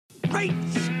Great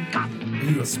Scott! Are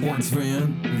you a sports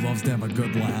fan who loves to have a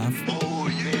good laugh? Oh,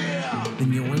 yeah!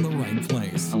 Then you're in the right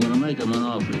place. I'm gonna make him an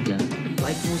offer again.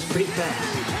 Life moves pretty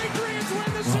fast. Patriots win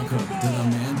the Welcome Super Bowl! to the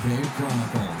Man Cave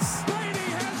Chronicles. Brady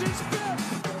has his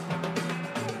fifth!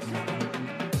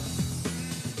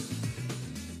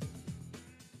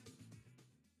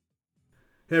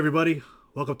 Hey everybody,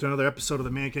 welcome to another episode of the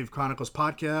Man Cave Chronicles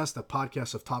podcast, a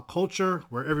podcast of talk culture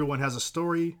where everyone has a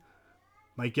story.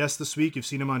 My guest this week, you've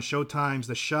seen him on Showtime's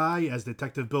The Chi as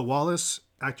Detective Bill Wallace,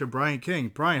 actor Brian King.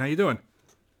 Brian, how you doing?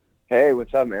 Hey,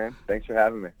 what's up, man? Thanks for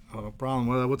having me. No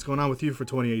problem. What's going on with you for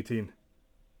 2018?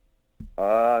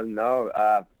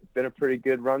 It's been a pretty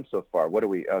good run so far. What are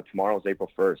we? Tomorrow's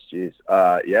April 1st. Jeez.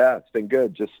 Yeah, it's been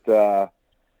good.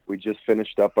 We just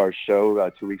finished up our show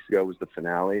 2 weeks ago was the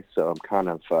finale, so I'm kind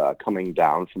of coming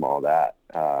down from all that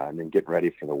and then getting ready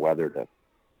for the weather to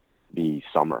be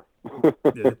summer.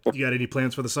 You got any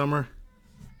plans for the summer?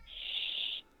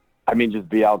 I mean, just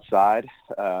be outside.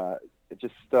 I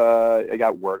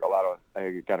got work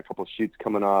I got a couple of shoots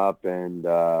coming up, and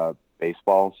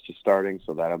baseball's just starting,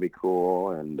 so that'll be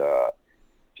cool. And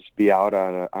just be out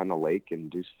on a lake and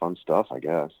do some fun stuff, I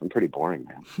guess. I'm pretty boring,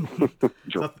 man.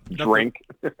 Drink.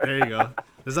 There you go.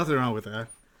 There's nothing wrong with that.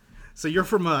 So you're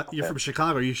from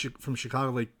Chicago. Are you from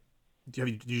Chicago? Like,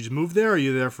 did you just move there, or are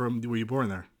you there were you born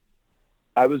there?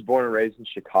 I was born and raised in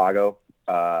Chicago,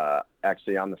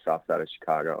 actually on the south side of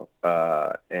Chicago.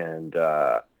 And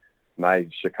my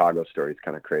Chicago story is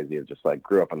kind of crazy. Of just like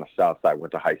grew up on the south side,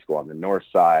 went to high school on the north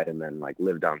side, and then like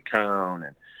lived downtown,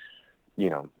 and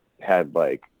had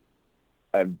like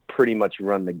I've pretty much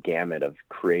run the gamut of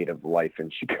creative life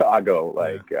in Chicago,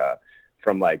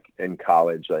 from like in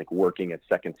college, like working at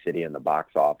Second City in the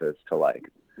box office to like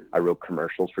I wrote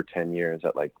commercials for 10 years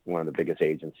at like one of the biggest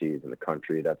agencies in the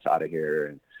country that's out of here.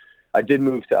 And I did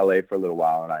move to LA for a little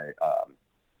while, and I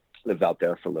lived out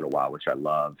there for a little while, which I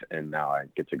love. And now I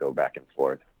get to go back and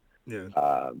forth. Yeah.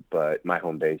 But my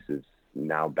home base is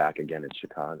now back again in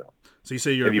Chicago. So you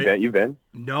say you've been?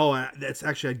 No, that's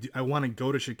actually, I want to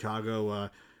go to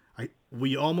Chicago.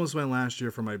 We almost went last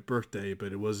year for my birthday,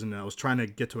 but it wasn't, I was trying to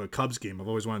get to a Cubs game. I've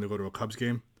always wanted to go to a Cubs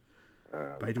game.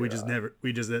 But we just never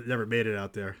made it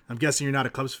out there. I'm guessing you're not a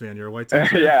Cubs fan. You're a White Sox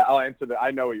fan? Yeah, I'll answer that.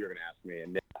 I know what you're going to ask me.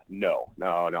 And no.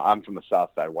 I'm from the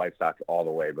South Side, White Sox all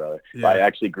the way, brother. Yeah. I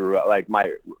actually grew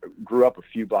up a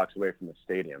few blocks away from the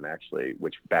stadium, actually,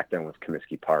 which back then was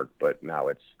Comiskey Park, but now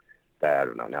it's I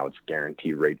don't know. Now it's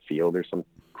Guaranteed Rate Field or some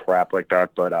crap like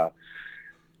that. But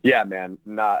yeah, man,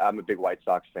 I'm a big White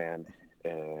Sox fan.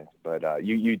 But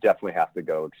you definitely have to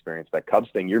go experience that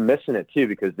Cubs thing. You're missing it too,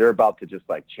 because they're about to just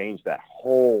like change that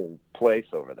whole place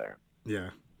over there. Yeah.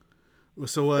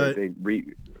 So go ahead.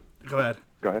 Go ahead.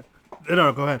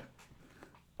 No, go ahead.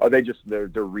 Oh, they're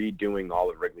redoing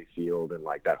all of Wrigley Field and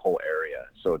like that whole area.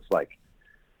 So it's like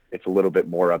it's a little bit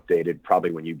more updated. Probably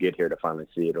when you get here to finally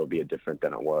see it, it'll be different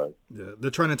than it was. Yeah,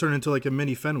 they're trying to turn it into like a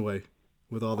mini Fenway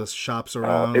with all the shops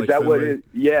around. Is like that Fenway. what it is?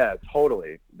 Yeah,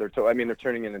 totally. They're turning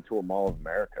it into a Mall of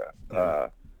America.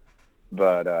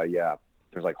 Yeah,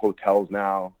 there's like hotels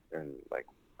now and like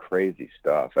crazy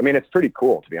stuff. I mean, it's pretty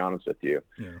cool, to be honest with you.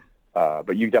 Yeah.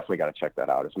 But you definitely got to check that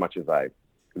out. As much as I'm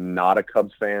not a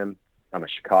Cubs fan, I'm a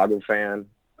Chicago fan,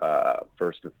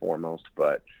 first and foremost,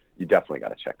 but you definitely got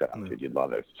to check that out, dude. You'd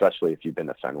love it, especially if you've been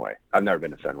to Fenway. I've never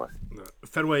been to Fenway.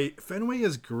 Fenway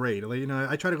is great. Like,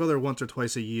 I try to go there once or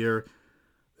twice a year.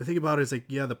 The thing about it is, like,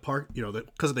 yeah, the park,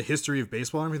 because of the history of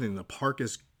baseball and everything, the park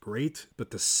is great,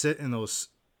 but to sit in those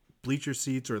bleacher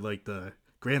seats or like the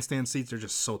grandstand seats, they're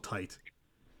just so tight.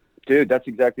 Dude, that's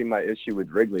exactly my issue with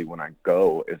Wrigley when I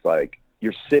go, is like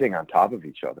you're sitting on top of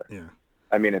each other. Yeah.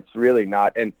 I mean, it's really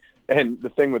not. And the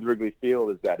thing with Wrigley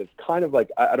Field is that it's kind of like,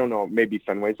 I don't know, maybe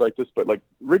Fenway's like this, but like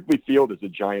Wrigley Field is a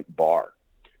giant bar.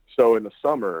 So in the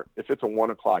summer, if it's a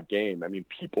 1:00 game, I mean,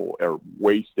 people are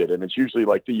wasted, and it's usually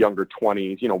like the younger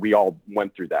 20s. We all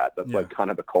went through that. That's like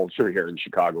kind of the culture here in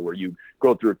Chicago, where you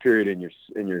go through a period in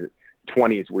your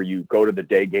 20s where you go to the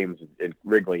day games in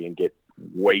Wrigley and get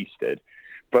wasted.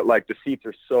 But like the seats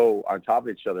are so on top of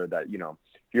each other that, if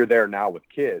you're there now with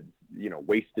kids,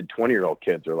 wasted 20-year-old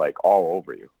kids are like all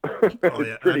over you.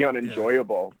 It's pretty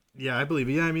unenjoyable. Yeah, I believe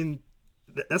it. Yeah, I mean,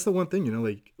 that's the one thing,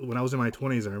 like when I was in my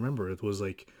 20s, I remember it was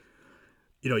like,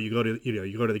 you go to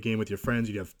the game with your friends,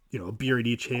 you have, a beer in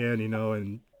each hand,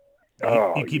 and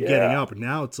you keep getting up. And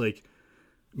now it's like,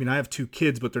 I mean, I have 2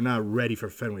 kids, but they're not ready for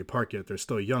Fenway Park yet. They're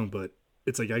still young, but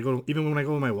it's like even when I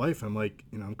go with my wife, I'm like,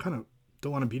 I'm kind of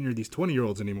don't want to be near these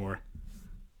 20-year-olds anymore.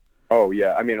 Oh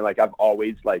yeah. I mean, like I've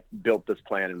always like built this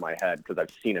plan in my head because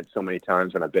I've seen it so many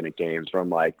times when I've been at games where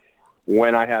I'm like,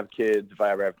 when I have kids, if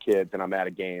I ever have kids and I'm at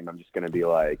a game, I'm just going to be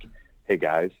like, hey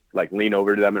guys, like lean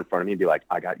over to them in front of me and be like,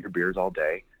 I got your beers all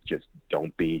day. Just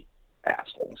don't be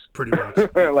assholes. Pretty much.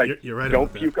 Like, you're right. don't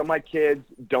about puke that. on my kids.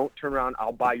 Don't turn around.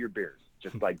 I'll buy your beers.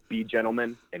 Just like be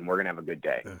gentlemen, and we're gonna have a good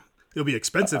day. It'll be an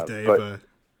expensive day, but- but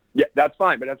Yeah, that's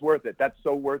fine, but that's worth it. That's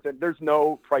so worth it. There's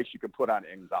no price you can put on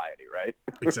anxiety, right?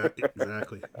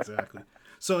 exactly.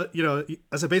 So,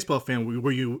 as a baseball fan,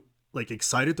 were you like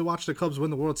excited to watch the Cubs win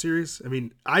the World Series? I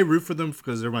mean, I root for them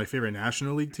because they're my favorite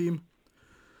National League team.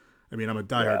 I mean, I'm a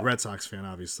diehard Red Sox fan,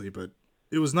 obviously, but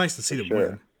it was nice to see them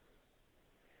win.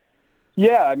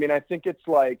 Yeah, I mean, I think it's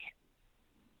like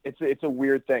it's a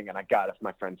weird thing, and if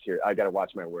my friends here, I got to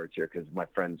watch my words here because my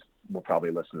friends will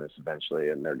probably listen to this eventually,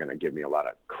 and they're going to give me a lot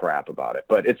of crap about it.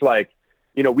 But it's like,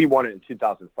 we won it in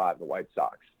 2005, the White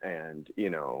Sox, and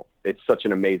it's such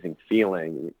an amazing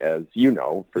feeling, as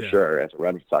for sure, as a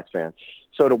Red Sox fan.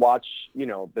 So to watch,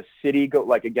 the city go,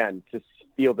 like, again, to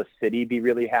feel the city be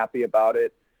really happy about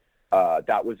it,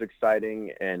 that was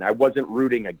exciting, and I wasn't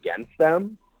rooting against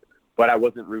them, but I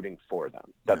wasn't rooting for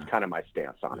them. That's kind of my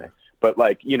stance on it. But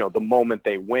like, the moment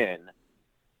they win,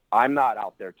 I'm not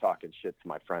out there talking shit to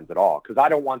my friends at all, because I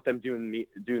don't want them doing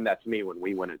that to me when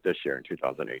we win it this year in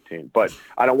 2018. But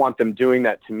I don't want them doing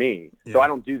that to me, so I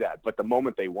don't do that. But the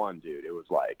moment they won, dude, it was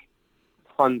like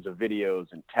tons of videos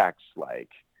and texts like,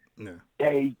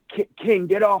 "Hey, King,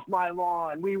 get off my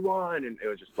lawn, we won!" And it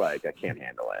was just like, I can't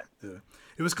handle it. Yeah,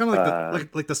 it was kind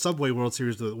of like the Subway World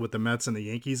Series with the Mets and the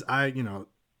Yankees. I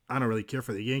don't really care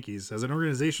for the Yankees as an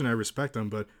organization. I respect them,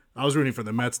 but I was rooting for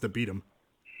the Mets to beat them.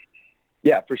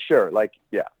 Yeah, for sure. Like,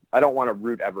 I don't want to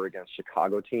root ever against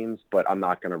Chicago teams, but I'm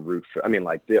not going to root for. I mean,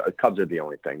 like the Cubs are the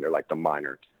only thing. They're like the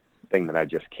minor thing that I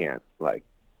just can't I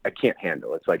can't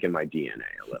handle. It's like in my DNA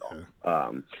a little.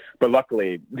 But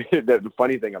luckily, the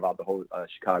funny thing about the whole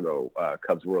Chicago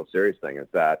Cubs World Series thing is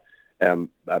that I'm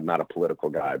not a political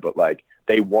guy, but like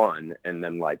they won, and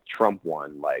then like Trump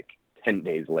won like 10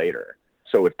 days later.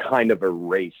 So it kind of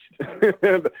erased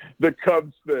the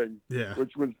Cubs thing,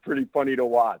 which was pretty funny to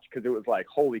watch, because it was like,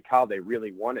 holy cow, they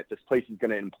really won it. This place is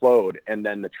going to implode. And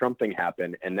then the Trump thing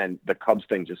happened, and then the Cubs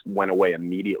thing just went away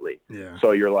immediately. Yeah.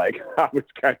 So you're like, I was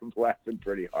kind of laughing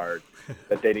pretty hard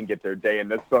that they didn't get their day in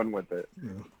the sun with it.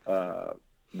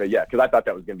 But yeah, because I thought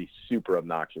that was going to be super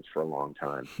obnoxious for a long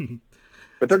time.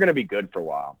 But they're going to be good for a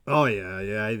while. Oh,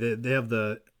 yeah. They have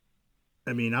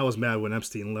I mean, I was mad when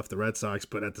Epstein left the Red Sox,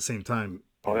 but at the same time,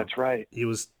 that's right. He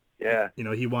was,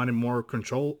 he wanted more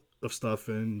control of stuff,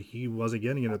 and he wasn't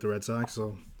getting it at the Red Sox.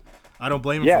 So I don't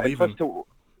blame him for leaving. To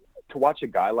watch a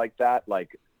guy like that,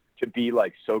 like to be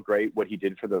like so great what he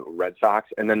did for the Red Sox,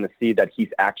 and then to see that he's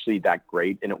actually that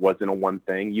great, and it wasn't a one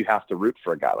thing. You have to root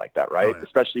for a guy like that, right? Oh, yeah.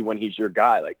 Especially when he's your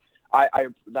guy. Like I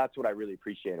that's what I really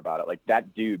appreciate about it. Like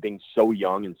that dude being so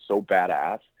young and so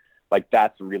badass. Like,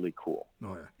 that's really cool.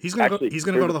 Oh, yeah. He's gonna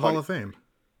go to the Hall of Fame.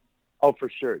 Oh, for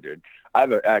sure, dude. I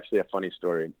have actually a funny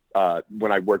story.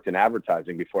 When I worked in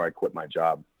advertising before I quit my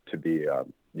job to be, I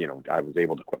was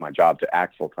able to quit my job to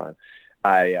act full time.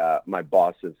 My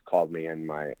bosses called me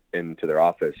into their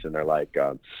office, and they're like,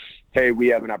 hey, we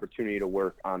have an opportunity to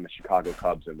work on the Chicago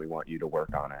Cubs, and we want you to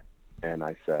work on it. And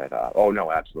I said, oh, no,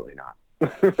 absolutely not.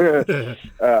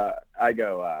 I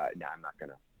go, no, I'm not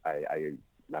going to.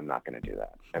 I'm not going to do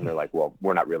that. And they're like, well,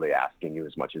 we're not really asking you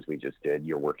as much as we just did.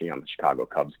 You're working on the Chicago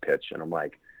Cubs pitch. And I'm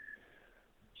like,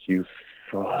 you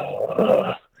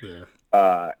and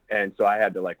so I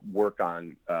had to like work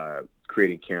on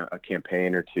creating a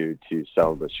campaign or two to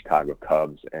sell the Chicago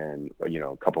Cubs. And,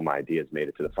 a couple of my ideas made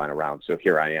it to the final round. So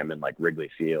here I am in like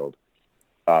Wrigley Field,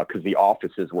 because the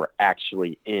offices were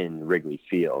actually in Wrigley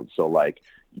Field. So like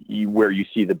where you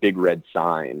see the big red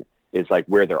sign is like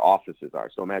where their offices are.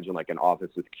 So imagine like an office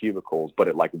with cubicles, but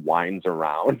it like winds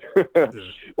around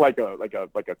like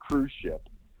a cruise ship.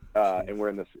 And we're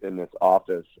in this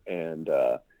office, and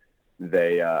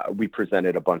we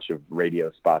presented a bunch of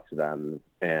radio spots to them,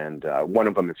 and one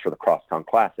of them is for the Crosstown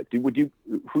Classic. Who do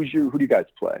you guys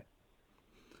play?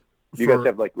 Do you guys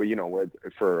have like for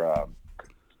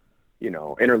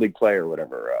interleague play or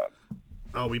whatever?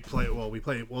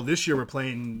 This year we're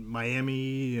playing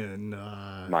Miami and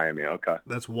Miami. Okay,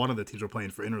 that's one of the teams we're playing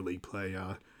for interleague play.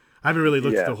 I haven't really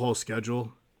looked at the whole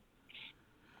schedule.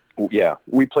 Yeah,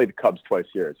 we played the Cubs twice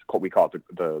here. We call it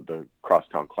the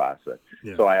Crosstown Classic.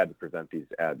 Yeah. So I had to present these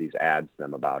ads to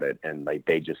them about it, and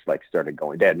they just like started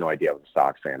going. They had no idea I was a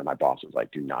Sox fan, and my boss was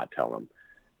like, "Do not tell them."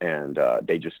 And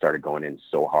they just started going in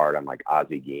so hard on like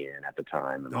Ozzie Guillen at the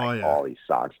time, and all these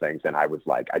Sox things. And I was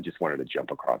like, I just wanted to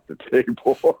jump across the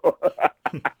table.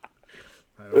 It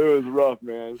was rough,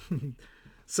 man.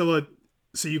 So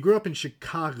So you grew up in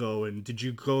Chicago, and did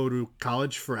you go to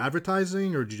college for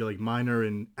advertising, or did you like minor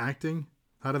in acting?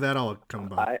 How did that all come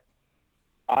about?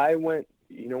 I went,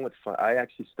 you know what's fun? I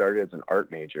actually started as an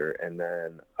art major, and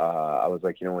then I was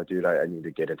like, you know what, dude, I need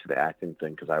to get into the acting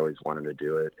thing because I always wanted to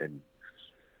do it. And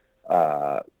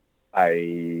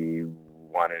I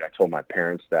told my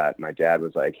parents that. My dad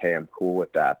was like, hey, I'm cool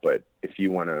with that, but if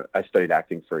you want to, I studied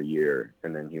acting for a year,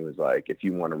 and then he was like, if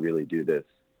you want to really do this,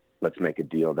 let's make a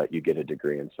deal that you get a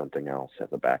degree in something else as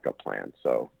a backup plan.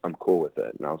 So I'm cool with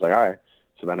it. And I was like, all right.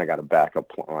 So then I got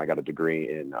I got a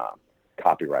degree in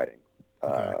copywriting,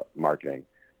 marketing.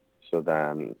 So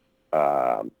then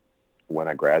when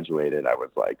I graduated, I was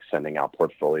like sending out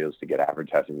portfolios to get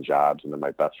advertising jobs. And then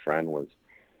my best friend was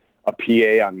a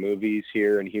PA on movies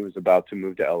here, and he was about to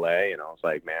move to LA. And I was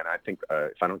like, man, I think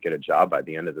if I don't get a job by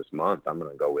the end of this month, I'm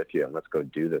going to go with you and let's go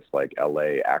do this like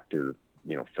LA actor,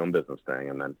 film business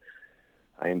thing. And then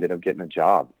I ended up getting a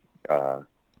job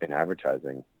in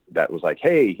advertising that was like,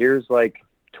 hey, here's like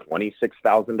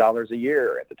 $26,000 a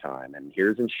year at the time, and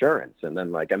here's insurance. And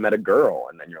then like I met a girl,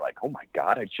 and then you're like, oh my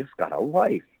God, I just got a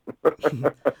life.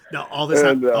 Now all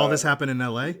this happened in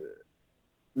LA?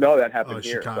 No, that happened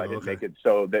here. Chicago, so I didn't make it.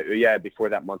 So before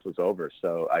that month was over.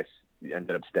 So I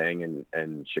ended up staying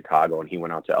in Chicago, and he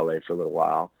went out to LA for a little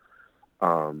while.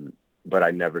 But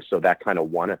I never, so that kind of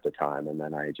won at the time. And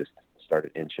then I just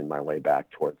started inching my way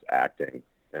back towards acting.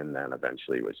 And then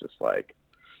eventually was just like,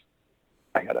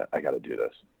 I gotta do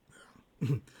this.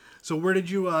 So where'd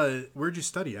you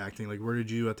study acting? Like, where did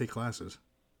you take classes?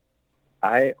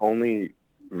 I only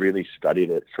really studied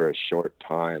it for a short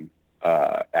time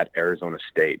at Arizona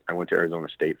State. I went to Arizona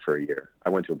State for a year. I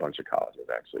went to a bunch of colleges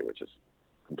actually, which is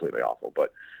completely awful.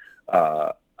 But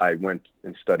I went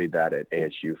and studied that at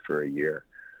ASU for a year.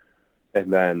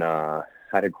 And then I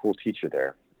had a cool teacher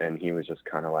there, and he was just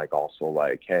kind of like, also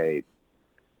like, hey,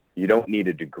 you don't need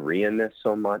a degree in this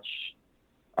so much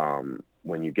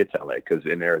when you get to LA, because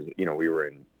in Arizona, we were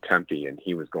in Tempe, and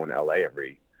he was going to LA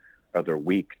every other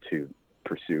week to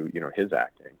pursue, his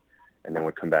acting, and then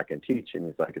would come back and teach. And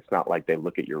he's like, it's not like they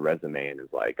look at your resume and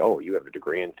is like, oh, you have a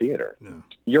degree in theater. No.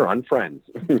 You're on Friends.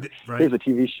 Right. Here's a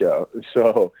TV show.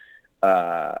 So,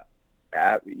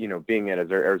 being at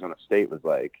Arizona State was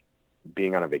like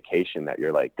being on a vacation that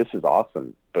you're like, this is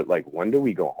awesome, but like, when do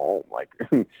we go home? Like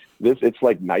it's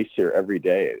like nice here every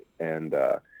day. And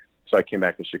so I came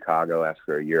back to Chicago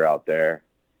after a year out there,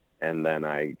 and then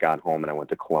I got home and I went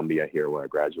to Columbia here where I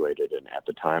graduated. And at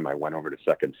the time I went over to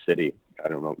Second City. I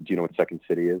don't know. Do you know what Second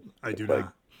City is? I do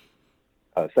not.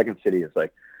 Second City is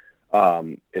like,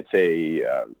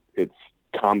 it's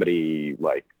comedy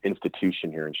like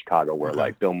institution here in Chicago where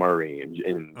like Bill Murray and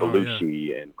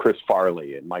Belushi and Chris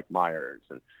Farley and Mike Myers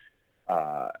and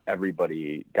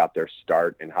everybody got their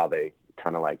start in how they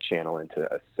kind of like channel into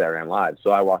Saturday Night Live.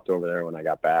 So I walked over there when I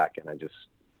got back, and I just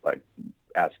like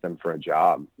asked them for a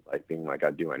job, like being like,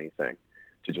 I'd do anything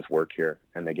to just work here.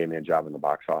 And they gave me a job in the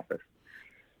box office.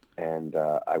 And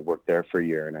I worked there for a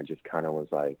year, and I just kind of was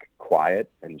like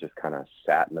quiet and just kind of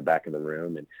sat in the back of the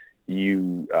room. And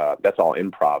that's all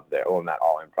improv there. Well, not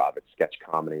all improv, it's sketch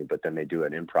comedy, but then they do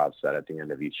an improv set at the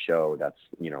end of each show. That's,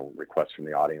 requests from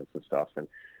the audience and stuff. And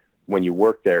when you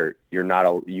work there, you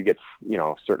get,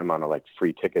 a certain amount of like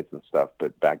free tickets and stuff.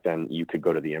 But back then you could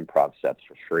go to the improv sets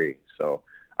for free. So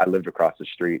I lived across the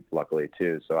street, luckily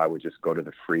too. So I would just go to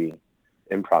the free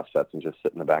improv sets and just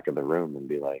sit in the back of the room and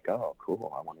be like, oh,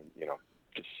 cool. I want to,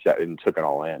 just sit and took it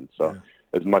all in. So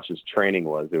as much as training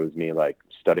was, it was me like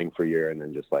studying for a year and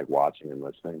then just like watching and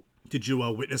listening. Did you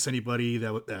witness anybody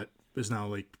that is now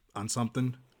like on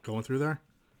something going through there?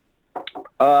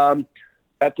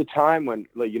 At the time when,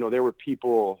 like, there were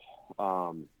people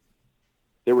that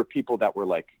were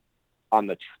like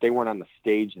they weren't on the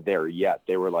stage there yet.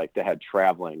 They were like, they had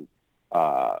traveling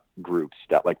groups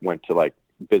that like went to like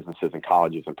businesses and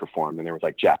colleges and performed. And there was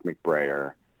like Jack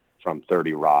McBrayer from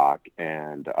 30 Rock.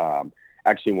 And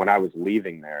actually when I was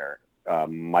leaving there,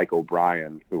 Mike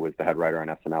O'Brien, who was the head writer on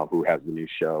SNL, who has the new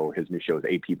show, his new show is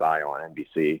AP Bio on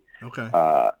NBC.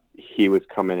 Okay. He was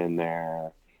coming in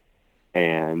there,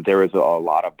 and there was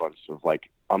a bunch of like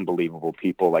unbelievable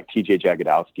people. Like TJ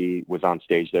Jagodowski was on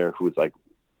stage there, who was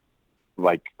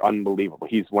like unbelievable.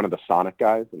 He's one of the Sonic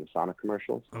guys in the Sonic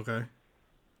commercials. Okay.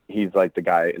 He's like the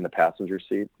guy in the passenger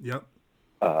seat. Yep.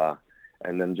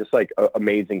 And then just like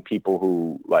amazing people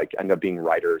who like end up being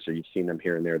writers, or you've seen them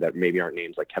here and there that maybe aren't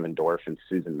names, like Kevin Dorff and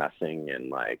Susan Messing, and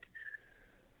like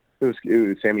it was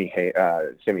Sammy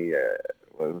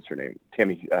what was her name?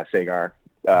 Tammy Sagar.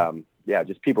 Yeah,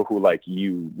 just people who like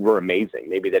you were amazing.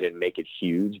 Maybe they didn't make it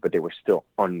huge, but they were still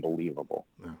unbelievable.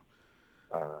 Yeah.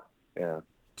 Yeah.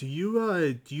 Do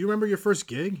you remember your first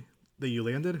gig that you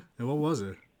landed, and what was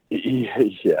it?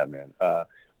 Yeah, man.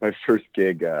 My first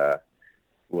gig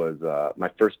was my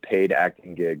first paid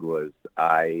acting gig was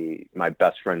my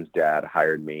best friend's dad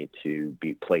hired me to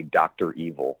play Dr.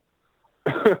 Evil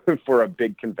for a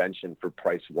big convention for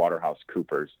Price Waterhouse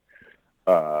Coopers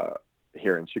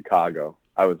here in Chicago.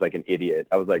 I was like an idiot.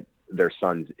 I was like their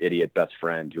son's idiot best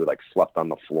friend who like slept on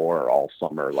the floor all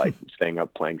summer, like staying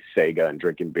up playing Sega and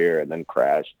drinking beer, and then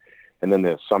crashed. And then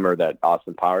the summer that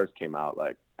Austin Powers came out,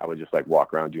 like I would just like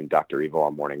walk around doing Dr. Evil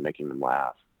all morning, making them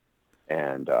laugh.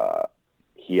 And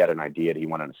he had an idea that he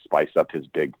wanted to spice up his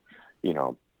big,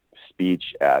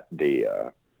 speech at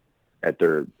their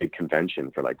big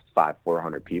convention for like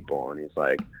 400 people. And he's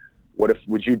like,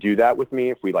 would you do that with me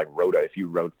if we like if you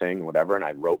wrote thing, whatever. And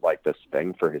I wrote like this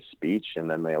thing for his speech. And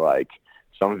then they like,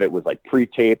 some of it was like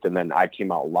pre-taped, and then I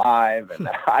came out live. And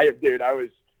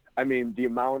the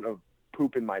amount of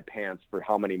poop in my pants for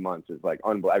how many months is like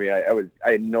unbelievable. I mean,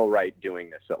 I had no right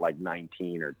doing this at like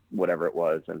 19 or whatever it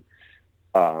was. And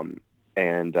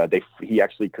he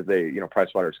actually, cause they,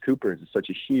 PricewaterhouseCoopers is such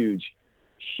a huge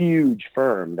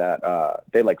firm that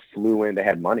they like flew in, they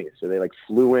had money. So they like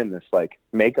flew in this like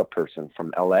makeup person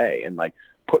from LA and like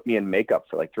put me in makeup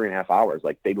for like 3.5 hours.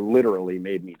 Like they literally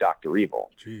made me Dr.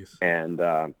 Evil. Jeez. And,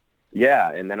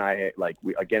 and then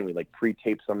we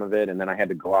pre-taped some of it, and then I had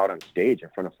to go out on stage in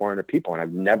front of 400 people, and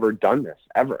I've never done this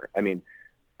ever. I mean,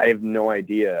 I have no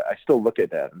idea. I still look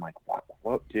at that. I'm like,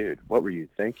 what, dude, what were you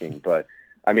thinking? But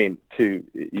I mean,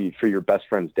 for your best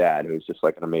friend's dad, who's just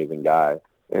like an amazing guy,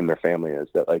 and their family is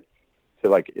that like, to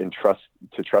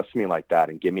trust me like that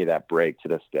and give me that break to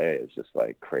this day is just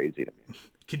like crazy to me.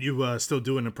 Can you still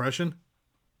do an impression?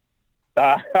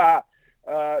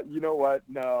 You know what?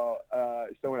 No.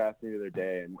 Someone asked me the other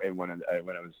day, and when I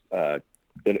was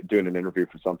doing an interview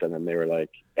for something, and they were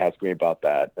like asking me about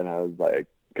that, and I was like,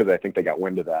 because I think they got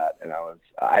wind of that, and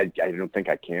I don't think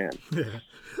I can. Yeah.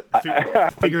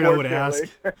 Figured I would ask.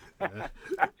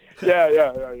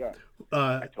 Yeah.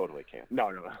 I totally can't.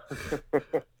 No.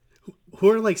 Who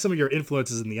are like some of your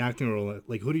influences in the acting role?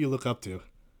 Like, who do you look up to?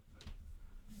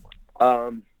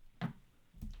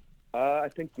 I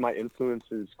think my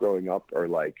influences growing up are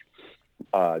like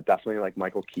definitely like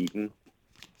Michael Keaton.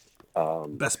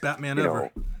 Best Batman ever.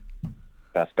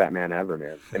 Best Batman ever,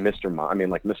 man. And Mr. Mom. I mean,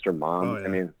 like Mr. Mom. Oh, yeah. I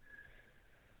mean,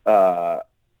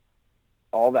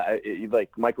 all that.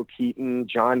 Like Michael Keaton,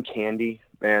 John Candy.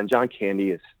 Man, John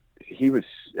Candy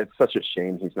it's such a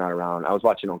shame he's not around. I was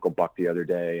watching Uncle Buck the other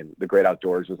day, and The Great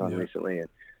Outdoors was on recently. And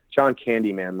John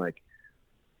Candy, man, like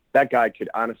that guy could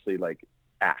honestly like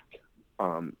act.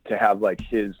 To have like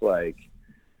his like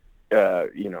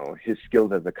his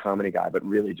skills as a comedy guy, but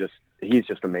really he's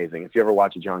just amazing. If you ever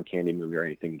watch a John Candy movie or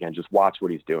anything, again, just watch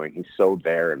what he's doing. He's so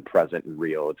there and present and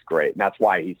real. It's great. And that's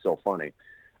why he's so funny.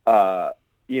 And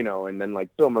then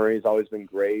like Bill Murray's always been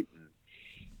great.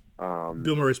 And,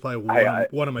 Bill Murray's probably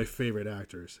one of my favorite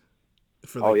actors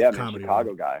for the comedy. Chicago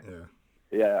role. Guy.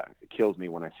 Yeah. It kills me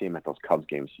when I see him at those Cubs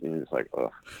games. It's like,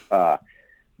 ugh.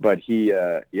 But he's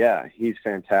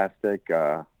fantastic.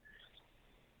 Right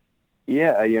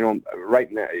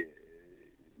now,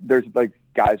 there's like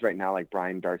guys right now like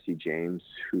Brian Darcy James,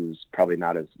 who's probably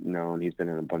not as known. He's been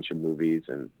in a bunch of movies,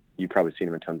 and you've probably seen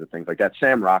him in tons of things like that.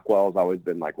 Sam Rockwell's always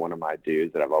been like one of my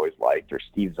dudes that I've always liked, or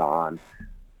Steve Zahn.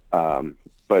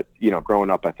 But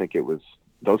growing up, I think it was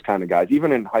those kind of guys.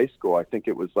 Even in high school, I think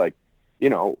it was like,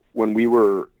 when we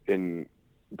were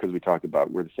because we talked about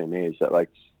we're the same age, that like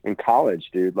in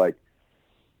college, dude, like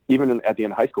even at the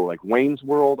end of high school, like Wayne's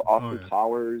World, Austin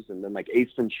Powers, and then like Ace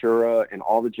Ventura and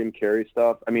all the Jim Carrey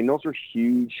stuff. I mean, those are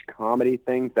huge comedy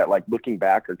things that like looking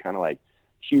back are kind of like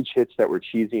huge hits that were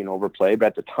cheesy and overplayed. But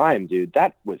at the time, dude,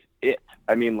 that was it.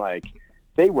 I mean, like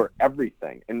they were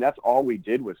everything. And that's all we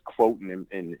did was quote and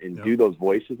do those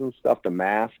voices and stuff, the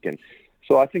mask. And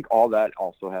so I think all that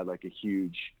also had like a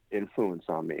huge influence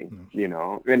on me,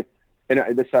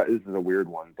 And this is a weird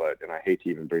one, and I hate to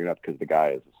even bring it up because the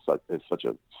guy is such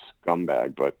a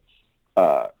scumbag. But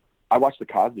I watched The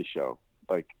Cosby Show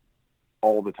like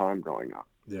all the time growing up.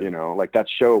 Yeah. Like that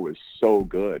show was so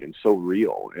good and so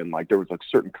real, and like there was like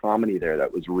certain comedy there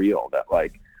that was real. That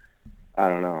like I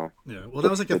don't know. Yeah, well, that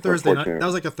was like a Thursday night. That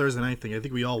was like a Thursday night thing. I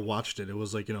think we all watched it. It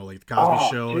was like like The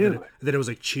Cosby Show, and then it was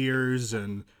like Cheers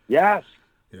and yes,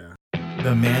 yeah.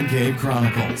 The Man Cave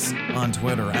Chronicles on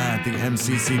Twitter at the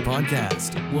MCC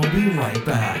Podcast. We'll be right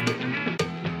back.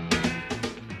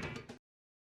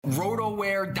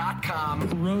 Rotoware.com.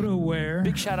 Rotoware.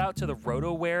 Big shout out to the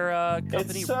Rotoware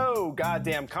company. It's so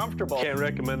goddamn comfortable. Can't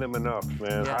recommend them enough,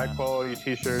 man. Yeah. High quality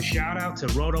t-shirts. Shout out to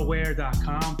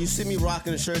Rotoware.com. You see me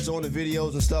rocking the shirts on the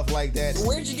videos and stuff like that.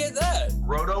 Where'd you get that?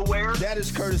 Rotoware? That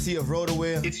is courtesy of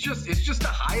Rotoware. It's just the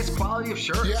highest quality of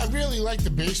shirts. Yeah, I really like the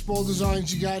baseball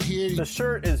designs you got here. The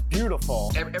shirt is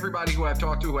beautiful. Everybody who I've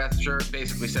talked to who has the shirt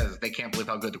basically says they can't believe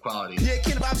how good the quality is. Yeah,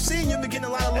 Ken, I've seen you've been getting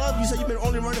a lot of love. You said you've been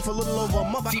only running for a little over a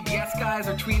month. CBS guys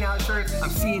are tweeting out shirts. I'm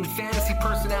seeing fantasy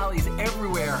personalities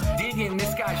everywhere digging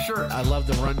this guy's shirt. I love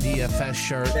the Run DFS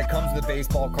shirt. It comes with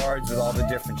baseball cards with all the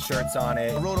different shirts on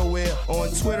it. Rotoware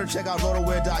on Twitter. Check out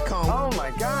rotoware.com. Oh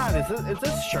my God, is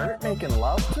this shirt making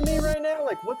love to me right now?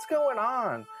 Like, what's going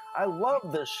on? I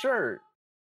love this shirt.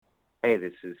 Hey,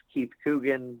 this is Keith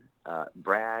Coogan,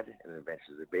 Brad, and the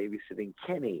Adventures of Babysitting,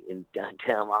 Kenny in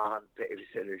downtown Lawn,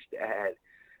 Babysitter's Dad,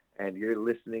 and you're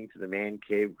listening to the Man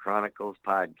Cave Chronicles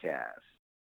podcast.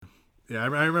 Yeah, I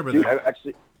remember Dude, that.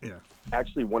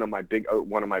 Actually, one of my big,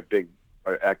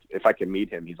 if I can meet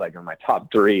him, he's like in my top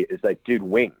 3. Is like, dude,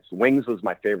 Wings. Wings was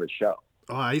my favorite show.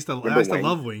 Oh, I used to Wings?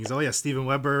 love Wings. Oh yeah, Steven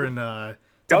Weber and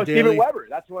Steven Weber.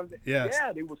 That's one. Yeah,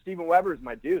 dude. Well, Steven Weber is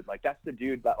my dude. Like, that's the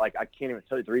dude that, like, I can't even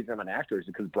tell you the reason I'm an actor is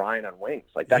because Brian on Wings.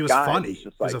 Like, that he was guy funny. was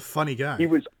just He was like a funny guy. He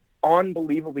was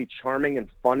unbelievably charming and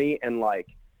funny, and like,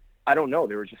 I don't know,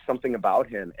 there was just something about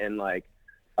him, and like,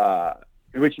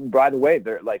 which, by the way,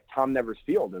 they're like Tom Nevers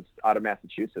Field is out of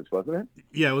Massachusetts, wasn't it?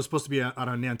 Yeah, it was supposed to be out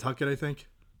on Nantucket, I think.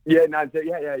 Yeah,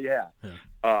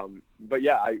 but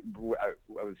yeah, I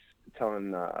was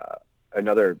telling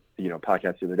another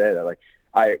podcast the other day that, like,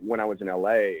 when I was in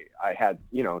LA, I had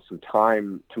some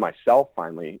time to myself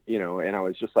finally, and I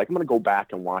was just like, I'm gonna go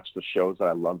back and watch the shows that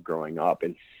I loved growing up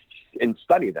and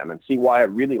study them and see why I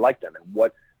really liked them and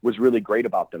what was really great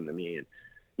about them to me. And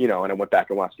and I went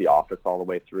back and watched The Office all the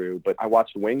way through, but I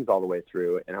watched Wings all the way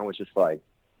through, and I was just like,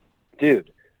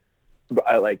 dude,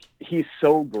 he's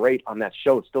so great on that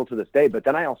show still to this day. But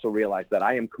then I also realized that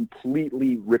I am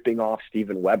completely ripping off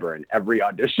Steven Weber in every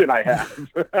audition I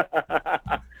have.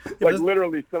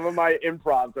 Literally, some of my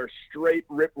improvs are straight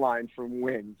rip lines from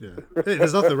Wings. Yeah, hey,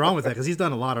 there's nothing wrong with that because he's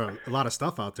done a lot of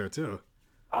stuff out there too.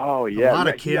 Oh yeah, a lot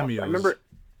of cameos. I remember.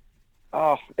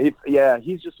 Oh yeah,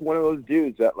 he's just one of those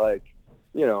dudes that, like,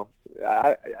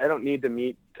 I don't need to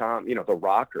meet Tom, The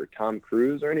Rock or Tom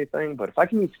Cruise or anything, but if I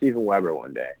can meet Steven Weber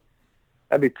one day,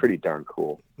 that'd be pretty darn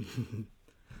cool.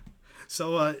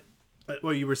 So,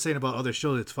 well, you were saying about other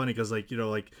shows. It's funny because, I do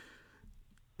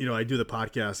the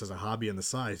podcast as a hobby on the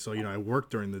side. So, I work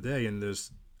during the day, and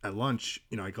at lunch,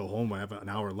 I go home. I have an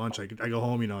hour lunch. I go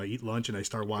home, I eat lunch, and I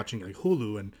start watching like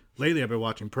Hulu. And lately, I've been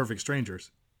watching Perfect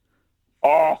Strangers.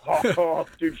 Oh,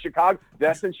 dude, Chicago.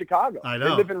 That's in Chicago. I know.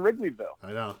 They live in Wrigleyville.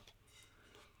 I know.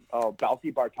 Oh,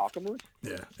 Balti Bartakamus?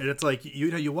 Yeah. And it's like,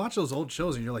 you watch those old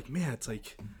shows and you're like, man, it's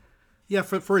like, yeah,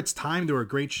 for its time, they were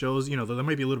great shows. They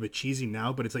might be a little bit cheesy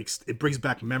now, but it's like, it brings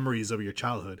back memories of your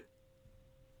childhood.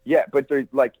 Yeah, but they're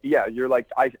like, you're like,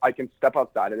 I can step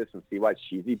outside of this and see why it's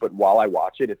cheesy, but while I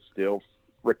watch it, it's still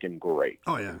freaking great.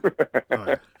 Oh, yeah.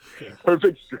 Yeah.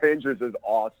 Perfect Strangers is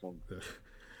awesome.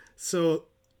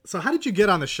 So how did you get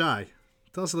on The Chi?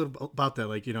 Tell us a little about that,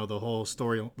 the whole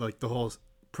story, like the whole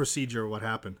procedure, what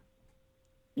happened.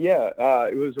 Yeah,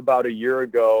 it was about a year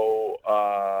ago.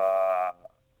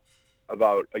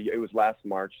 It was last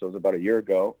March, so it was about a year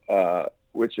ago,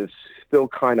 which is still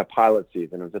kind of pilot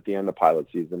season. It was at the end of pilot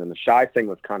season, and the Chi thing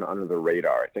was kind of under the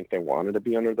radar. I think they wanted to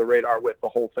be under the radar with the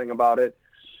whole thing about it.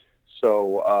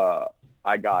 So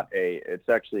it's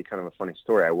actually kind of a funny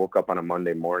story. I woke up on a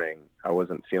Monday morning. I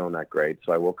wasn't feeling that great.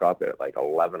 So I woke up at like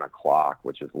 11 o'clock,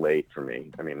 which is late for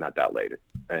me. I mean, not that late.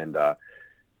 And I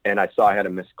saw I had a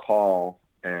missed call,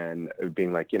 and it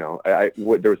being like, there was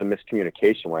a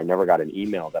miscommunication where I never got an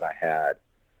email that I had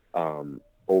for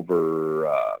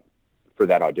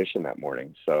that audition that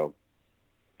morning. So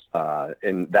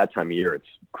in that time of year, it's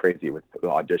crazy with the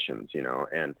auditions,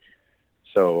 and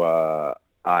so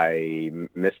I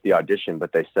missed the audition,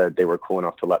 but they said they were cool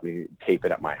enough to let me tape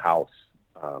it at my house.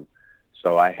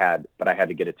 So I had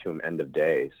to get it to them end of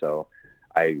day. So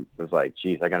I was like,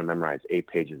 geez, I got to memorize 8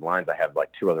 pages of lines. I have like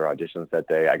 2 other auditions that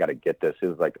day. I got to get this. It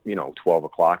was like, 12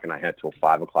 o'clock, and I had till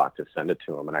 5 o'clock to send it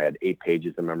to them. And I had 8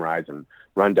 pages to memorize and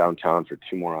run downtown for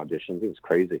 2 more auditions. It was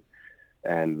crazy.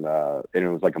 And it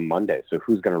was like a Monday. So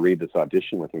who's going to read this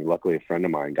audition with me? Luckily, a friend of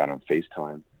mine got on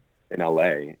FaceTime in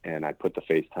LA, and I put the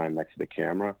FaceTime next to the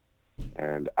camera.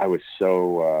 And I was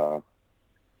so,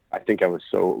 I think I was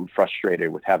so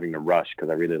frustrated with having to rush, because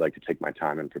I really like to take my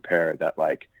time and prepare, that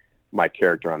like my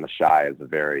character on The Chi is a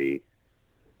very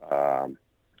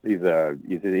he's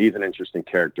an interesting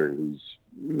character who's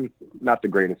not the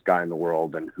greatest guy in the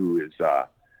world and who is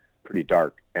pretty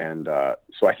dark. And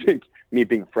so I think me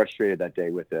being frustrated that day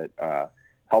with it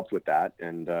helped with that.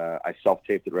 And I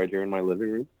self-taped it right here in my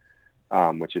living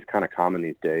room, which is kind of common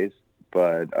these days.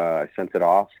 But I sent it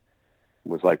off,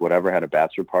 was like, whatever, had a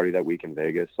bachelor party that week in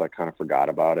Vegas, so I kind of forgot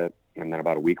about it. And then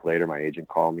about a week later, my agent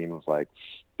called me and was like,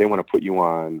 they want to put you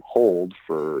on hold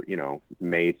for,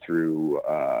 May through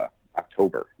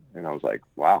October. And I was like,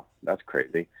 wow, that's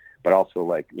crazy. But also,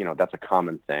 like, that's a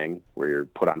common thing where you're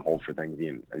put on hold for things,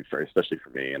 especially for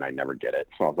me, and I never get it.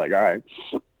 So I was like, all right.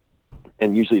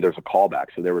 And usually there's a callback,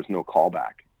 so there was no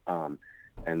callback.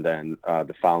 And then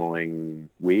the following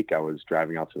week, I was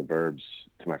driving out to the burbs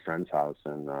to my friend's house,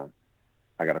 and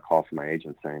I got a call from my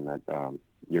agent saying that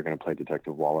you're going to play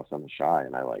Detective Wallace on The Chi.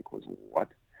 And I was, what?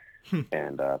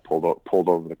 And pulled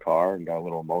over the car and got a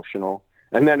little emotional.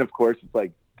 And then, of course, it's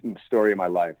like the story of my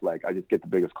life. Like, I just get the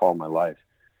biggest call in my life.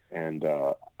 And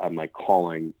I'm like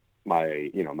calling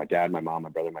my dad, my mom, my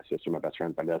brother, my sister, my best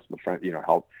friend, my best friend,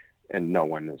 help. And no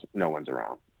one's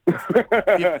around.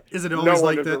 Is it always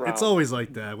like that? It's always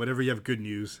like that. Whenever you have good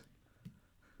news,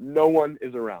 no one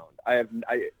is around.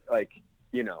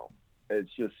 It's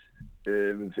just,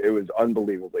 it was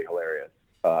unbelievably hilarious.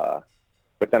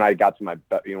 But then I got to my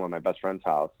best friend's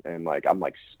house, and I'm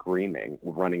screaming,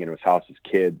 running into his house. His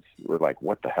kids were like,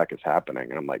 "What the heck is happening?"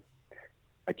 And I'm like,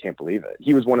 I can't believe it.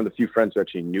 He was one of the few friends who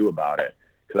actually knew about it,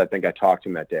 because I think I talked to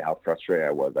him that day how frustrated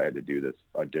I was. I had to do this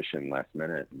audition last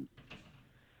minute. And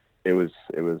it was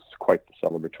quite the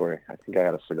celebratory. I think I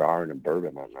had a cigar and a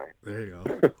bourbon that night. There you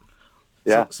go.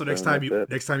 Yeah. So next time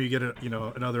you get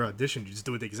another audition, you just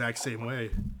do it the exact same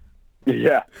way.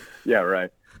 Yeah. Yeah.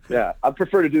 Right. Yeah. I'd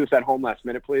prefer to do this at home last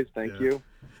minute, please. Thank you.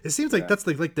 It seems like that's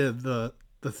like the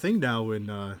thing now in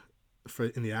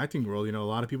the acting world. A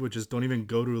lot of people just don't even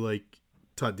go to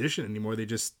audition anymore. They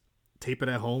just tape it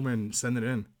at home and send it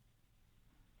in.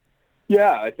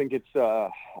 Yeah, I think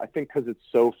because it's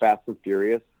so fast and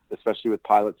furious, especially with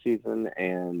pilot season,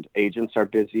 and agents are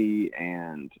busy,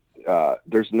 and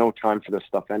there's no time for this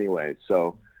stuff anyway.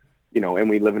 So, and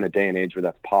we live in a day and age where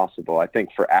that's possible. I think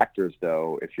for actors,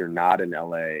 though, if you're not in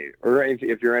LA or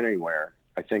if you're anywhere,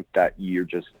 I think that you're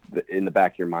just in the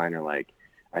back of your mind are like,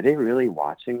 are they really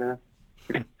watching this?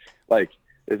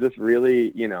 Is this really,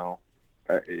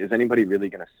 is anybody really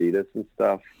going to see this and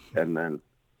stuff? And then,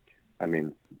 I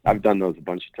mean, I've done those a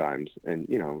bunch of times, and,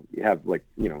 you have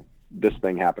this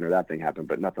thing happened or that thing happened,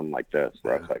 but nothing like this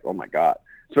where I was like, oh my God,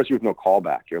 especially with no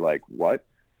callback. You're like, what?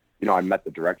 I met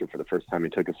the director for the first time. He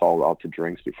took us all out to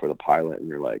drinks before the pilot, and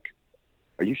you're like,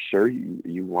 are you sure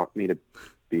you want me to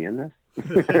be in this?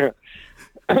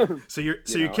 So your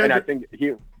character. And I think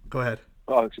Go ahead.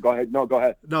 Oh, so go ahead. No, go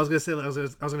ahead. No, I was gonna say I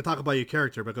was gonna talk about your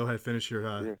character, but go ahead, finish your.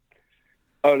 Yeah.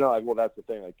 Oh no! Well, that's the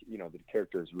thing. The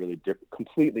character is really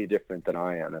completely different than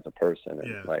I am as a person,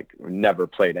 and never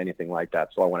played anything like that.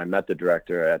 So when I met the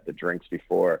director at the drinks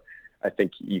before, I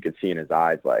think you could see in his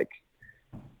eyes,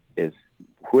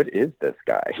 what is this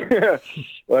guy?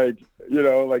 This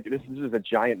is just a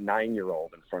giant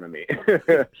 9-year-old in front of me.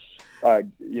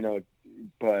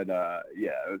 But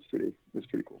yeah, it was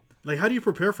pretty cool. How do you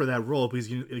prepare for that role? Because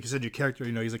like you said, your character,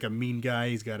 he's like a mean guy.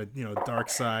 He's got a dark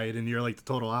side, and you're like the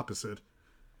total opposite.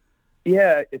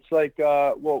 Yeah, it's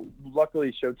well,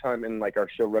 luckily Showtime and our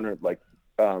showrunner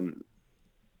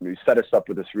set us up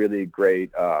with this really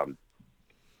great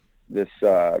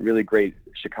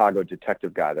Chicago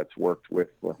detective guy that's worked with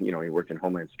he worked in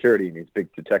Homeland Security, and he's a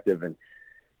big detective, and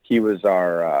he was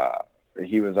our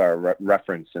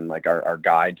reference and our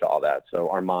guide to all that.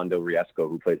 So Armando Riesco,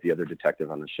 who plays the other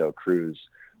detective on the show, Cruz,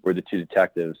 were the two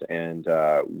detectives, and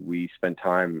we spent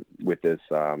time with this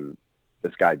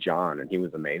guy John, and he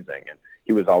was amazing, and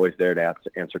he was always there to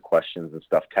answer questions and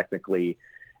stuff technically,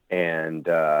 and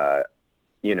that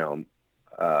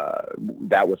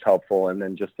was helpful. And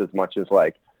then just as much as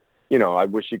I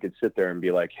wish you could sit there and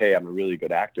be like, hey, I'm a really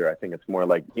good actor. I think it's more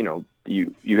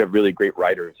you have really great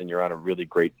writers, and you're on a really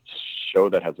great show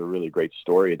that has a really great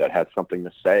story that has something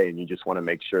to say, and you just want to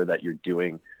make sure that you're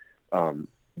doing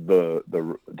the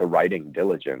writing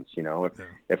diligence.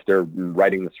 If they're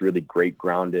writing this really great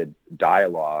grounded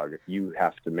dialogue, you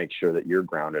have to make sure that you're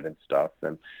grounded and stuff.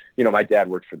 And my dad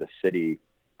worked for the city.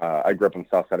 I grew up on the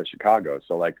south side of Chicago,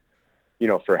 so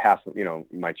for half of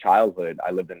my childhood,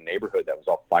 I lived in a neighborhood that was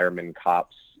all firemen,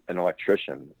 cops, and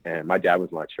electrician, and my dad was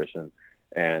an electrician.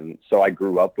 And so I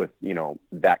grew up with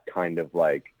that kind of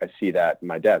I see that in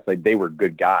my dad. They were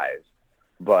good guys.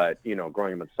 But,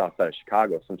 growing up on the south side of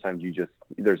Chicago, sometimes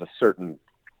there's a certain,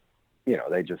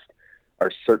 they just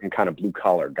are certain kind of blue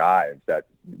collar guys that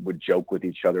would joke with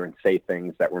each other and say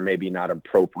things that were maybe not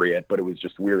appropriate, but it was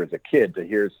just weird as a kid to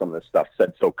hear some of the stuff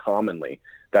said so commonly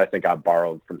that I think I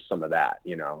borrowed from some of that.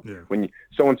 When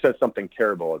someone says something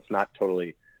terrible, it's not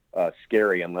totally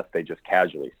scary unless they just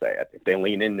casually say it. If they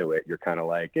lean into it, you're kind of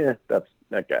like, that's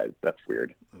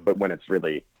weird. But when it's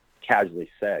really casually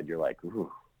said, you're like,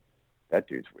 ooh, that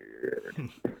dude's weird.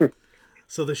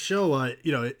 So the show,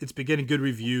 it's been getting good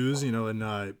reviews,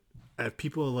 and have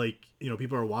people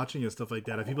people are watching and stuff like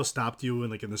that. Have people stopped you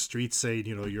and in the streets saying,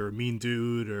 you're a mean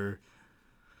dude or?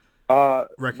 The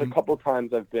couple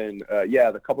times I've been,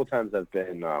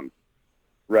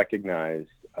 recognized,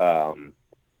 have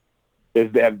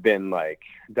been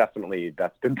definitely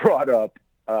that's been brought up.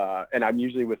 And I'm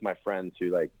usually with my friends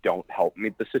who don't help me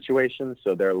with the situation.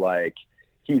 So they're like,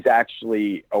 he's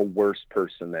actually a worse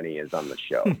person than he is on the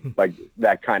show,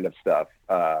 that kind of stuff.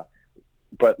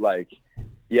 But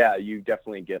you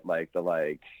definitely get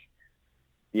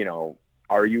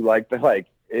are you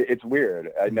it's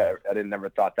weird. I never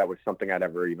thought that was something I'd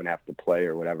ever even have to play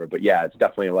or whatever. But yeah, it's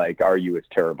definitely are you as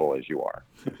terrible as you are?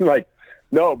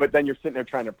 No, but then you're sitting there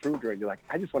trying to prove to it. You're like,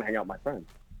 I just want to hang out with my friends.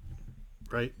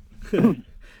 Right.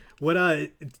 What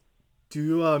do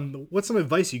you what's some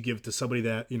advice you give to somebody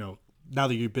that, now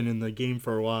that you've been in the game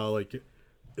for a while,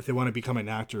 if they want to become an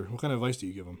actor, what kind of advice do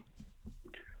you give them?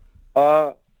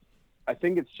 I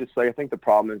think it's just I think the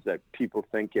problem is that people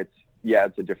think it's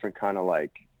a different kind of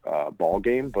ball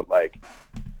game, but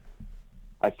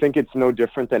I think it's no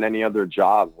different than any other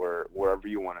job wherever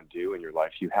you want to do in your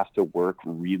life, you have to work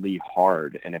really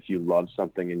hard. And if you love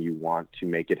something and you want to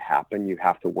make it happen, you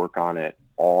have to work on it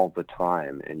all the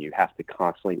time, and you have to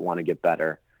constantly want to get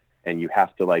better, and you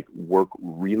have to work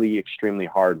really extremely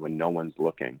hard when no one's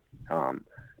looking,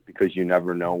 because you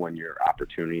never know when your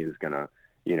opportunity is going to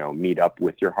meet up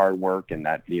with your hard work, and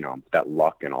that that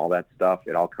luck and all that stuff,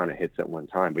 it all kind of hits at one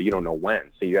time, but you don't know when.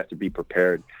 So you have to be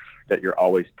prepared that you're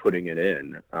always putting it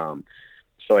in.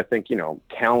 So I think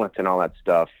talent and all that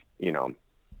stuff,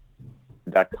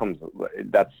 that's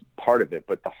part of it,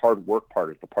 but the hard work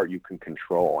part is the part you can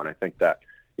control. And I think that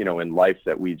in life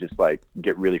that we just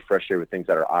get really frustrated with things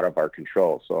that are out of our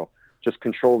control. So just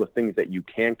control the things that you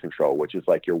can control, which is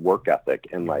your work ethic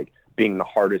and being the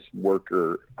hardest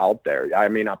worker out there. I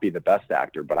may not be the best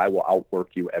actor, but I will outwork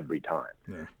you every time.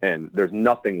 Yeah. And there's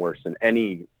nothing worse in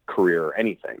any career or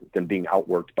anything than being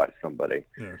outworked by somebody.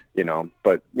 Yeah.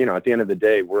 But at the end of the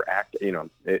day, at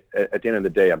the end of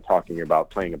the day, I'm talking about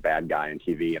playing a bad guy on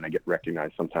TV, and I get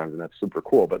recognized sometimes, and that's super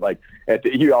cool. But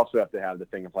you also have to have the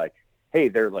thing of hey,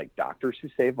 they're doctors who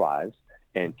save lives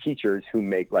and teachers who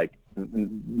make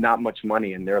not much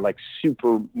money, and they're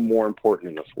super more important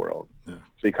in this world. Yeah.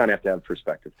 So you kind of have to have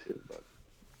perspective too. But.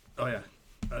 Oh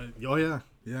yeah.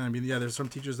 I mean, there's some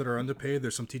teachers that are underpaid.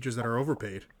 There's some teachers that are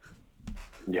overpaid.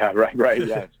 Yeah, right.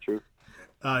 Yeah, it's true.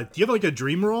 Do you have a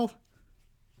dream role?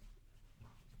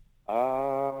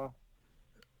 Man,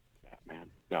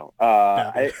 no.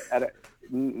 I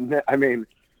mean,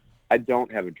 I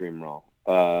don't have a dream role.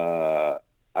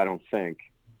 I don't think.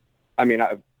 I mean,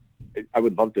 I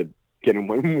would love to get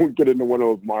into one of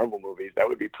those Marvel movies. That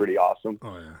would be pretty awesome.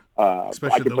 Oh yeah.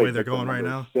 Especially the way they're going right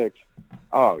now. 6.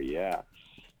 Oh yeah.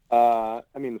 I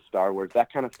mean, the Star Wars,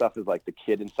 that kind of stuff is the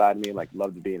kid inside me.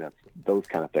 Love to be in those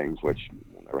kind of things, which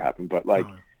will never happen. But I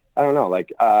don't know.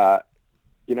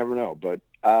 You never know. But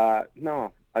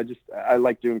no, I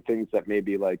like doing things that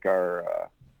maybe are.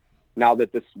 Now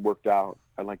that this worked out,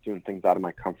 I like doing things out of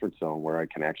my comfort zone where I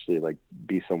can actually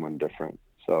be someone different.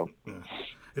 So. Yeah.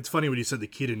 It's funny when you said the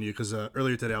kid in you, because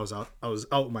earlier today I was out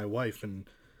with my wife, and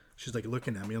she's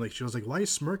looking at me she was like, "Why are you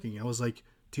smirking?" I was like,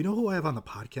 "Do you know who I have on the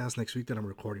podcast next week that I'm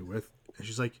recording with?" And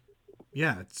she's like,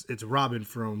 "Yeah, it's Robin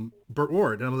from Burt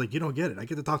Ward." And I was like, "You don't get it. I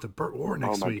get to talk to Burt Ward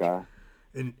next week." God.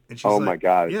 And she's oh my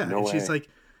God. Yeah. No and way. she's like,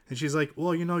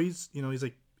 "Well, he's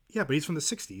like, yeah, but he's from the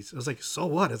 60s. I was like, "So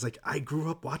what?" It's I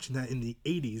grew up watching that in the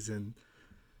 80s, and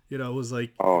it was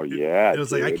oh yeah. It was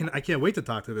dude. I can't wait to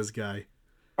talk to this guy.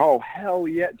 Oh hell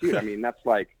yeah, dude! I mean, that's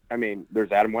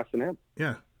there's Adam West in him.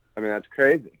 Yeah. I mean, that's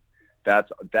crazy. That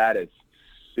is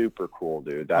super cool,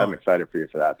 dude. I'm excited for you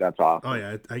for that. That's awesome. Oh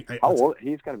yeah. How old?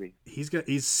 He's gonna be. He's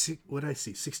what did I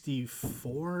see?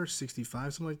 64,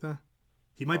 65, something like that.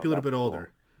 He might be a little bit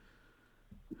older.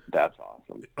 Cool. That's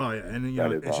awesome. Oh yeah, and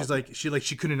and awesome.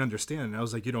 she couldn't understand, and I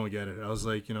was like, "You don't get it." I was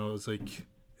like,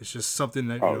 it's just something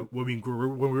that when we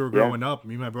were growing up,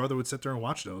 me and my brother would sit there and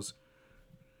watch those.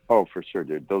 Oh, for sure,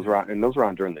 dude. Those were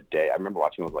on during the day. I remember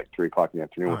watching those 3 o'clock in the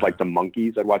afternoon with the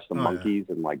Monkeys. I'd watch the Monkeys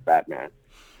and Batman.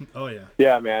 Oh yeah.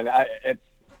 Yeah, man.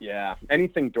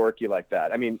 Anything dorky like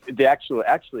that. I mean,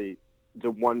 actually,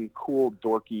 the one cool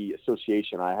dorky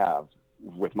association I have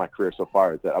with my career so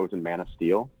far is that I was in Man of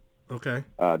Steel. Okay.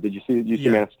 Did you see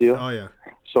Man of Steel? Oh yeah.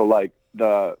 So like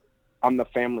I'm the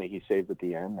family he saves at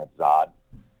the end that Zod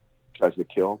tries to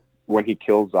kill. When he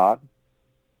kills Zod.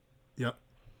 Yep.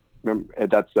 Remember,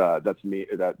 that's me.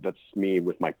 That's me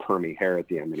with my permy hair at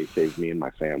the end that he saves me and my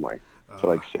family to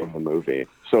like save the movie.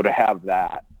 So to have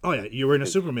that. Oh yeah, you were in a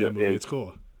Superman movie. It's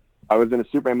cool. I was in a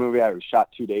Superman movie. I was shot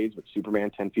 2 days with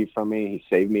Superman 10 feet from me. He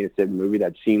saved me to save the movie.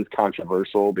 That seems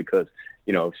controversial because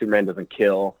Superman doesn't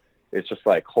kill. It's just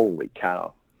like holy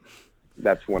cow.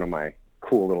 That's one of my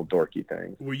cool little dorky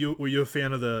things. Were you a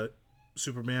fan of the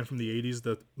Superman from the 80s,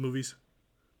 the movies?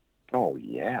 Oh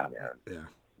yeah, man.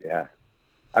 Yeah.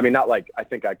 I mean, not like I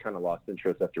think I kind of lost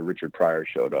interest after Richard Pryor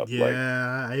showed up.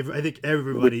 Yeah, I think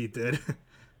everybody did.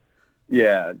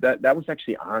 Yeah, that was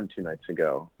actually on 2 nights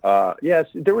ago. Yes,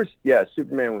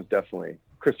 Superman was definitely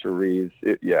Christopher Reeves.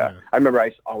 I remember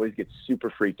I always get super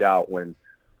freaked out when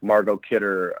Margot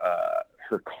Kidder,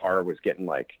 her car was getting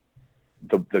like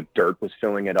the dirt was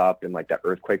filling it up and like that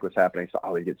earthquake was happening. So I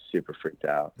always get super freaked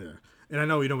out. Yeah. And I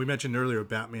know, we mentioned earlier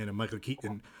Batman and Michael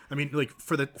Keaton. I mean, like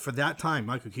for that time,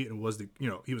 Michael Keaton was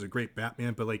he was a great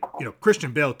Batman, but like,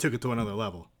 Christian Bale took it to another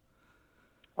level.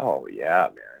 Oh yeah,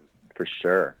 man, for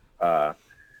sure. Those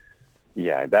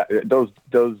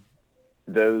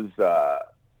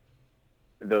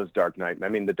Dark Knight. I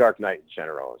mean, the Dark Knight in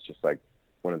general is just like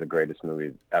one of the greatest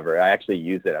movies ever. I actually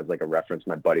used it as like a reference.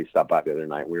 My buddy stopped by the other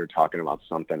night. We were talking about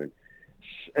something, and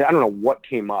I don't know what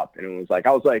came up, and it was like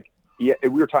I was like, yeah, we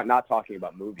were not talking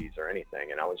about movies or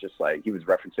anything, and I was just like, he was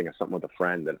referencing something with a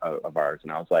friend of ours,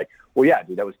 and I was like, well, yeah,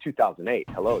 dude, that was 2008.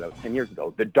 Hello, that was 10 years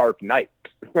ago. The Dark Knight,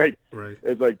 right? Right.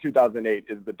 It's like 2008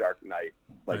 is the Dark Knight,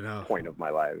 like point of my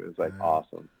life. It was like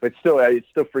awesome, but still, it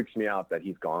still freaks me out that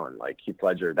he's gone. Like Heath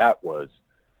Ledger, that was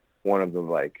one of the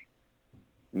like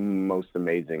most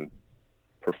amazing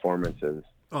performances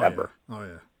ever. Yeah.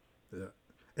 Oh yeah.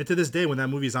 And to this day, when that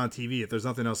movie's on TV, if there's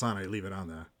nothing else on, I leave it on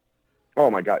there. Oh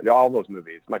my God, all those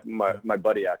movies. My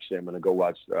buddy actually, I'm gonna go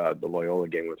watch the Loyola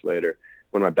game with later.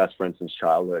 One of my best friends since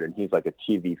childhood, and he's like a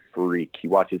TV freak. He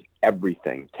watches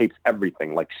everything, tapes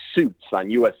everything, like Suits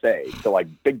on USA to like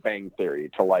Big Bang Theory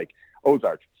to like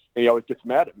Ozark. And he always gets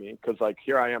mad at me because like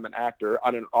here I am, an actor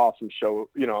on an awesome show,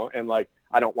 and like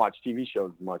I don't watch TV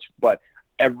shows much, but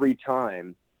every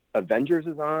time Avengers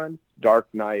is on, Dark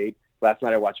Knight. Last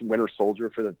night I watched Winter Soldier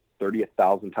for the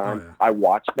 30,000th time. Oh, yeah. I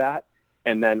watched that.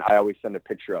 And then I always send a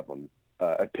picture of him,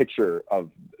 a picture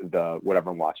of the whatever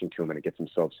I'm watching to him, and it gets him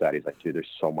so upset. He's like, "Dude, there's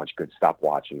so much good. Stop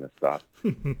watching this stuff."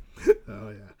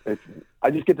 Oh yeah. I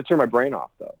just get to turn my brain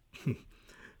off though.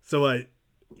 So, do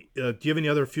you have any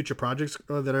other future projects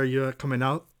that are coming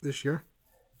out this year?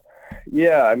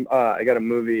 Yeah, I got a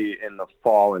movie in the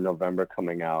fall in November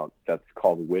coming out that's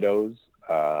called Widows,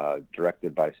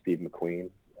 directed by Steve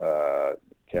McQueen,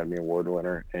 Academy Award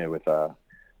winner, and with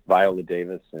Viola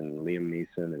Davis and Liam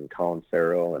Neeson and Colin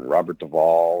Farrell and Robert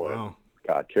Duvall. Wow. And,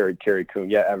 God, Carrie Coon.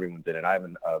 Yeah, everyone's in it. I have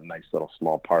a nice little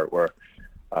small part where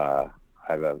I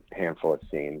have a handful of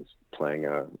scenes playing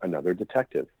another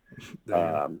detective.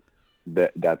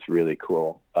 That's really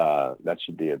cool. That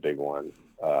should be a big one.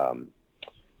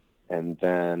 And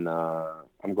then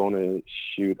I'm going to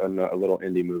shoot a little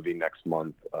indie movie next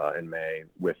month in May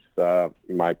with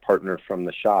my partner from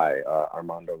The Chi,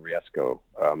 Armando Riesco.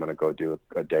 I'm going to go do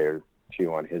a day or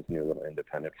two on his new little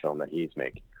independent film that he's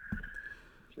making.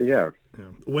 So, yeah.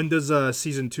 When does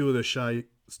season 2 of The Chi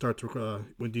start?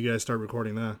 When do you guys start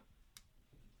recording that?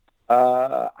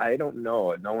 I don't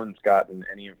know. No one's gotten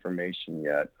any information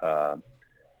yet. I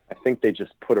think they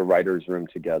just put a writer's room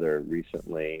together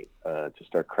recently to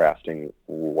start crafting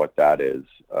what that is.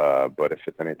 But if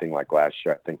it's anything like last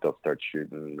year, I think they'll start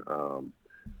shooting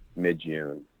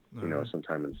mid-June,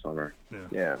 sometime in summer.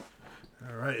 Yeah.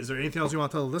 All right. Is there anything else you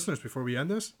want to tell the listeners before we end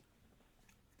this?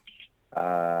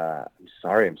 I'm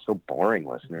sorry. I'm so boring,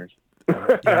 listeners.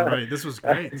 Yeah, right. This was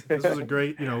great. This was a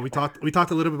great, we talked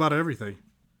a little bit about everything.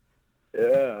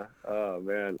 Yeah. Oh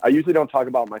man. I usually don't talk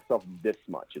about myself this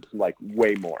much. It's like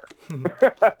way more.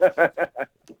 There's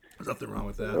nothing wrong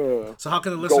with that. So how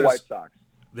can the listeners? Go White Sox.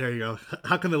 There you go.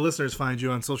 How can the listeners find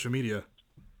you on social media?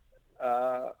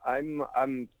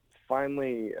 I'm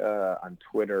finally on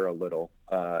Twitter a little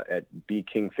at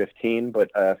bking15.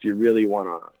 But if you really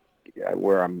want to,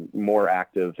 where I'm more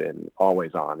active and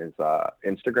always on is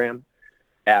Instagram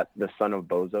at the Son of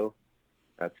Bozo.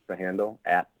 That's the handle,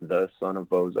 at the Son of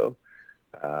Bozo.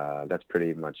 That's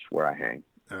pretty much where I hang.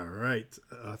 All right.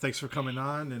 Thanks for coming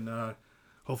on, and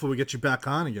hopefully we get you back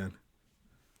on again.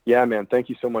 Yeah, man. Thank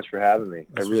you so much for having me.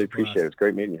 I really appreciate it. It's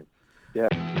great meeting you. Yeah.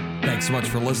 Thanks Thanks so much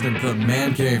for listening to the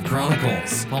Man Cave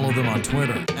Chronicles. Follow them on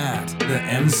Twitter at the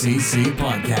MCC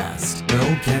Podcast.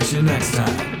 We'll catch you next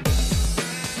time.